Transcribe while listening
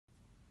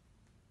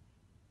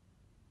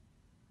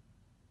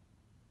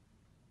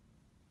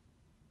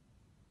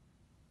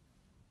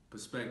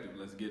Perspective,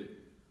 let's get it.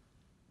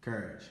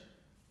 Courage.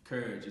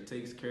 Courage. It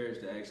takes courage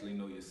to actually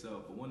know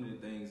yourself. But one of the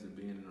things of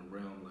being in a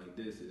realm like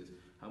this is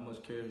how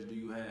much courage do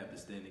you have to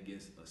stand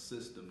against a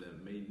system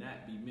that may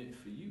not be meant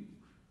for you?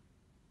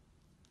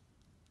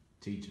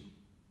 Teacher.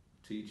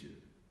 Teacher.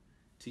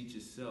 Teach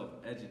yourself.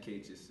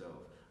 Educate yourself.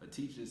 A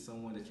teacher is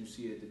someone that you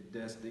see at the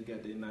desk. They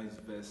got their nice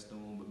vest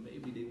on, but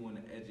maybe they want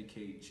to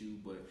educate you.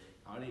 But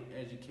are they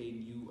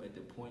educating you at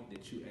the point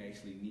that you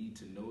actually need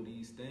to know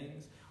these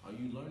things? Are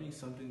you learning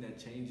something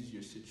that changes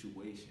your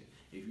situation?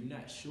 If you're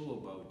not sure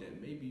about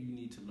that, maybe you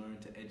need to learn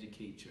to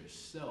educate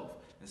yourself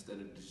instead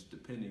of just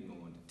depending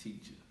on the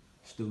teacher.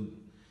 Student.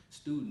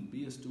 Student.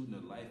 Be a student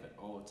of life at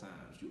all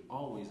times. You're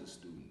always a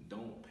student.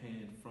 Don't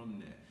pan from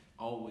that.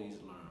 Always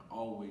learn.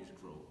 Always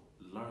grow.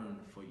 Learn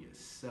for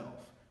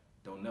yourself.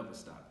 Don't never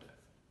stop that.